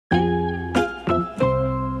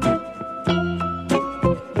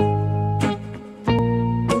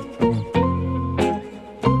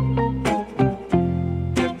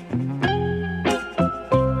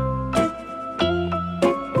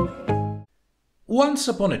Once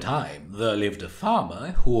upon a time, there lived a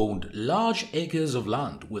farmer who owned large acres of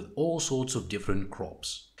land with all sorts of different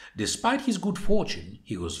crops. Despite his good fortune,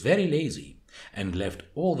 he was very lazy and left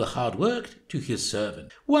all the hard work to his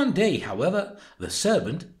servant. One day, however, the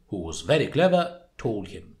servant, who was very clever, told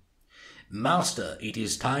him, "Master, it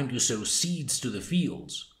is time to sow seeds to the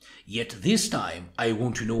fields. Yet this time I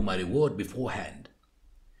want to know my reward beforehand."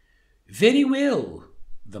 "Very well,"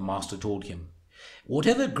 the master told him.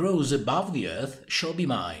 "Whatever grows above the earth shall be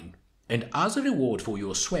mine, and as a reward for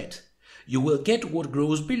your sweat, you will get what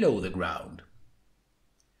grows below the ground."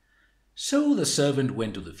 So the servant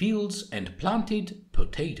went to the fields and planted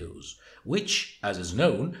potatoes, which, as is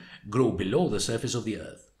known, grow below the surface of the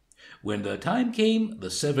earth. When the time came, the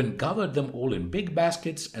servant gathered them all in big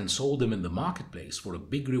baskets and sold them in the marketplace for a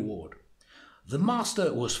big reward. The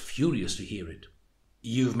master was furious to hear it.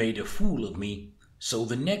 "You've made a fool of me. So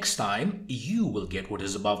the next time you will get what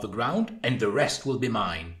is above the ground and the rest will be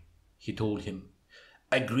mine," he told him.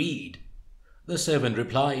 "Agreed," the servant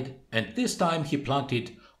replied, and this time he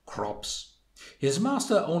planted crops. His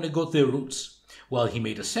master only got their roots, while he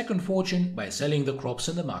made a second fortune by selling the crops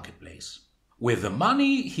in the marketplace. With the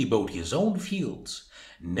money he bought his own fields,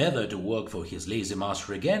 never to work for his lazy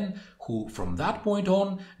master again, who from that point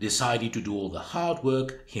on decided to do all the hard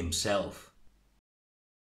work himself.